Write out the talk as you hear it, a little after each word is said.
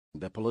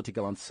The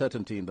political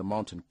uncertainty in the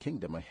Mountain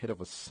Kingdom ahead of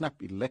a snap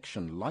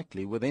election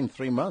likely within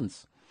 3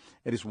 months.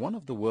 It is one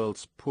of the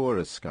world's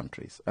poorest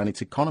countries, and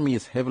its economy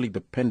is heavily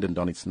dependent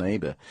on its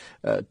neighbour,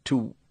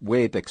 to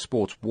where it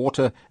exports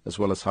water as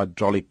well as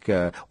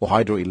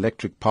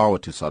hydroelectric power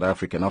to South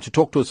Africa. Now, to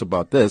talk to us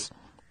about this,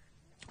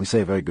 we say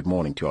a very good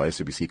morning to our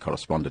SABC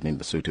correspondent in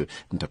Lesotho,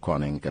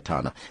 Nthakoana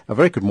Ngatane. A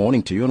very good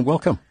morning to you and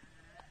welcome.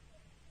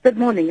 Good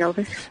morning,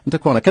 Elvis.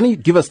 Nthakoana, can you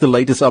give us the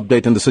latest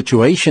update on the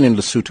situation in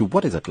Lesotho?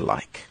 What is it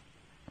like?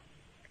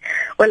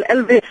 Well,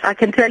 Elvis, I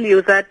can tell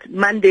you that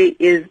Monday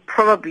is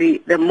probably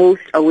the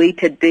most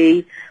awaited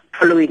day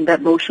following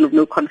that motion of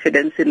no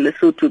confidence in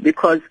Lesotho,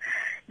 because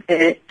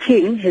the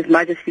King, His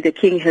Majesty the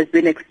King, has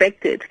been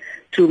expected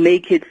to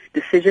make its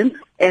decision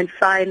and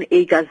sign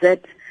a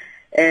gazette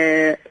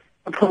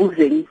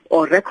opposing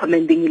or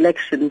recommending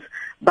elections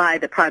by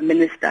the Prime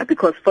Minister,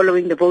 because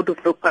following the vote of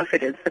no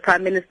confidence, the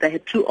Prime Minister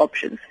had two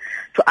options: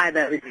 to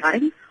either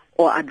resign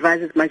or advise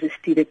His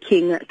Majesty the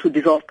King to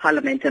dissolve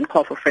Parliament and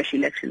call for fresh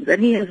elections.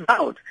 And he has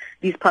vowed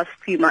these past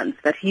few months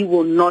that he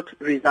will not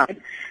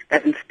resign,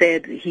 that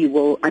instead he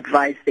will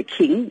advise the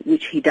King,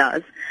 which he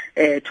does,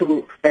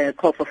 to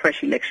call for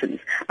fresh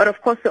elections. But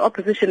of course the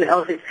opposition,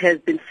 Elvis, has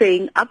been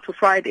saying up to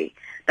Friday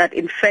that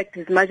in fact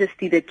His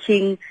Majesty the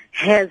King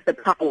has the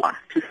power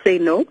to say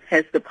no,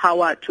 has the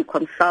power to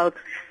consult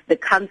the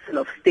Council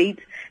of State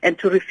and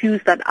to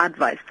refuse that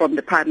advice from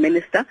the Prime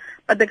Minister.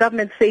 But the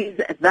government says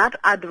that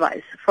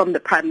advice from the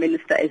Prime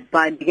Minister is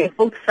binding, and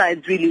both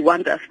sides really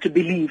want us to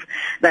believe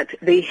that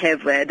they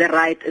have the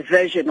right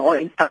version or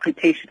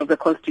interpretation of the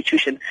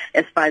Constitution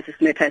as far as this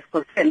matter is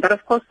concerned. But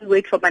of course we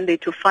wait for Monday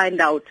to find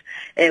out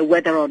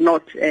whether or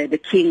not the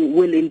King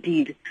will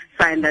indeed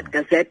sign that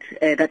gazette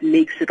that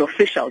makes it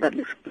official that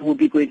Lesotho will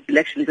be going to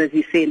elections, as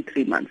you say, in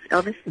 3 months.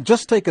 Elvis?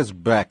 Just take us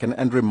back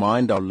and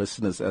remind our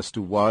listeners as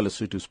to why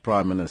Lesotho's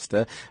Prime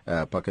Minister,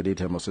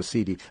 Pakalitha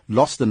Mosisili,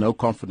 lost the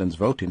no-confidence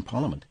vote in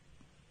Parliament.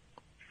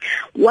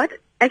 What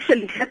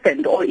actually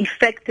happened or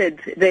affected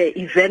the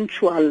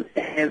eventual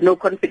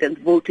no-confidence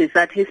vote is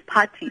that his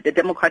party, the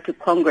Democratic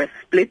Congress,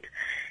 split,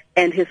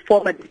 and his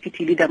former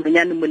deputy leader,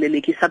 Monyane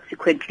Moleleki,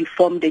 subsequently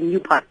formed a new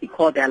party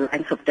called the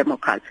Alliance of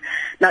Democrats.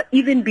 Now,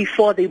 even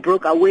before they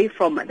broke away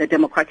from the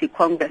Democratic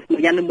Congress,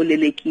 Monyane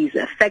Moleleki's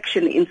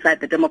faction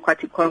inside the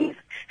Democratic Congress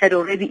had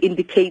already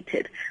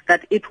indicated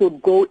that it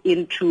would go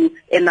into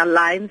an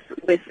alliance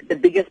with the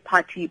biggest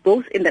party,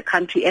 both in the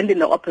country and in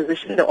the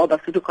opposition, the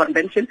Basotho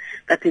Convention,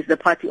 that is the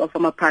party of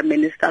former Prime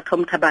Minister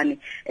Tom Thabane,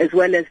 as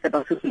well as the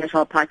Basotho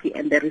National Party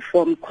and the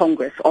Reformed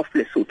Congress of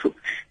Lesotho.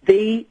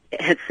 They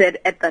had said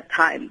at that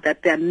time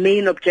that their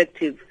main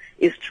objective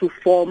is to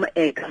form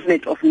a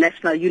government of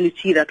national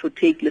unity that would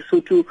take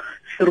Lesotho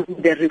through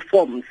the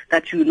reforms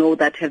that you know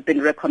that have been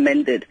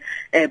recommended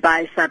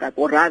by SADC,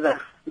 or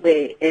rather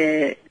were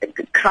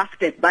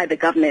crafted by the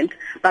government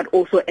but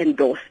also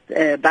endorsed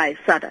by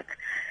SADC.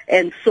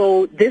 And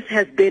so this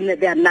has been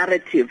their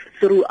narrative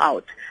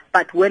throughout.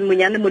 But when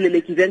Monyane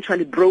Moleleki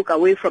eventually broke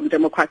away from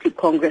Democratic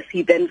Congress,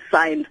 he then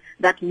signed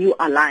that new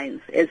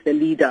alliance as the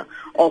leader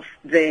of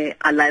the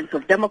Alliance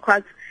of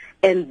Democrats.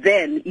 And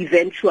then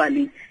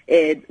eventually,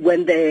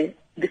 when the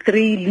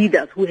three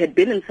leaders who had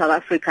been in South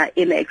Africa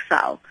in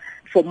exile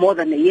for more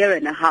than a year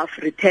and a half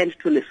returned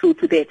to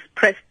Lesotho, they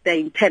expressed their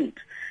intent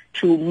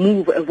to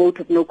move a vote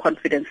of no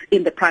confidence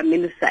in the Prime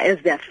Minister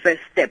as their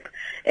first step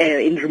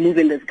in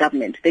removing this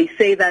government. They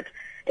say that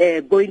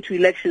going to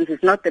elections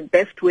is not the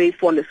best way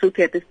for Lesotho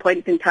at this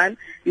point in time.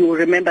 You will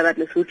remember that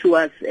Lesotho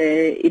was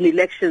in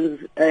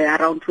elections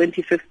around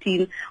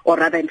 2015, or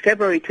rather in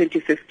February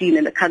 2015,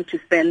 and the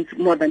country spent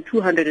more than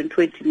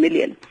 220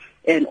 million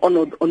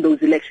on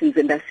those elections,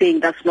 and they're saying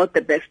that's not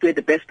the best way.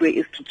 The best way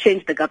is to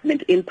change the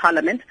government in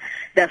Parliament.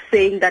 They're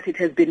saying that it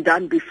has been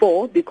done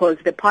before because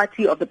the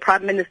party of the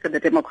Prime Minister,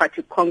 the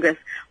Democratic Congress,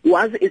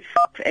 was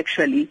itself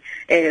actually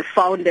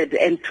founded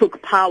and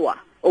took power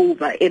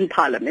over in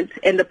Parliament,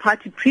 and the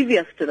party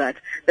previous to that,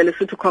 the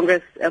Lesotho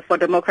Congress for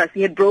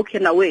Democracy, had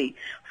broken away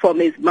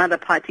from his mother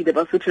party, the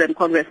Basotho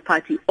Congress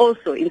Party,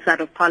 also inside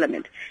of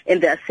Parliament,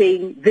 and they are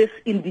saying this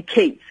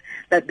indicates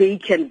that they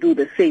can do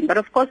the same. But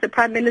of course the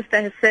Prime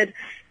Minister has said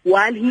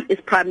while he is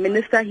Prime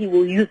Minister, he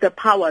will use the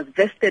powers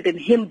vested in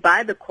him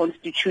by the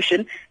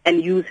Constitution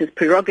and use his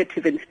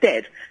prerogative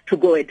instead to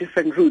go a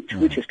different route,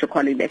 which is to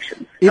call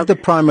elections. If the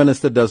Prime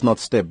Minister does not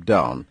step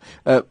down,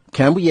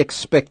 can we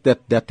expect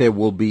that there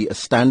will be a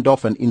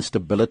standoff and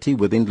instability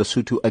within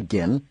Lesotho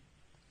again?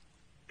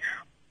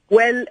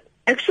 Well,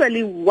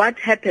 actually what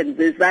happens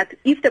is that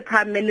if the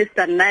Prime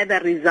Minister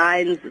neither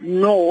resigns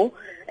nor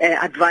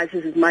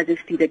advises His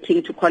Majesty the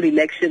King to call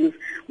elections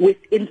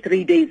within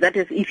 3 days, that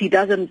is, if he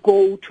doesn't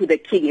go to the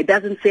King, it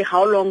doesn't say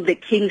how long the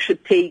King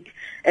should take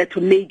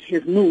to make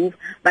his move,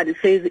 but it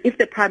says if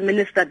the Prime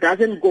Minister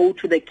doesn't go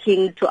to the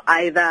King to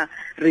either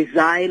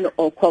resign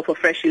or call for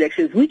fresh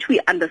elections, which we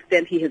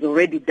understand he has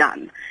already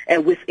done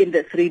within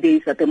the 3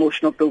 days that the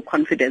motion of no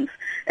confidence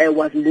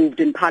was moved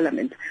in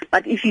Parliament.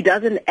 But if he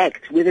doesn't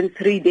act within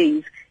 3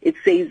 days, it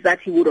says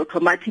that he would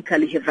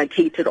automatically have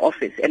vacated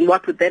office. And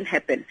what would then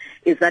happen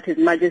is that His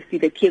Majesty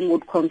the King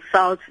would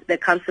consult the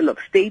Council of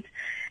State,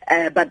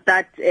 but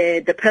that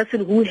the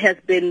person who has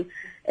been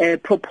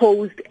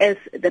proposed as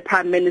the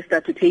Prime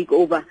Minister to take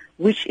over,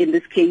 which in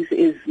this case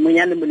is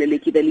Monyane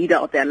Moleleki, the leader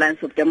of the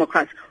Alliance of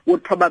Democrats,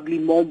 would probably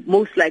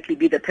most likely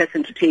be the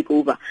person to take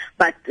over.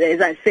 But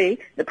as I say,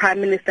 the Prime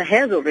Minister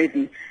has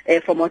already,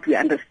 from what we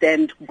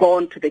understand,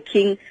 gone to the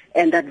King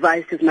and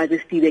advised His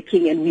Majesty the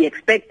King, and we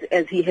expect,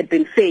 as he had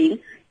been saying,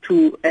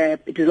 to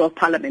dissolve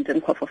Parliament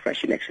and call for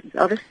fresh elections.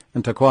 Elvis?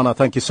 Nthakoana,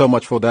 thank you so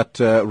much for that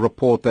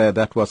report there.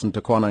 That was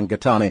Nthakoana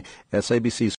Ngatane, SABC's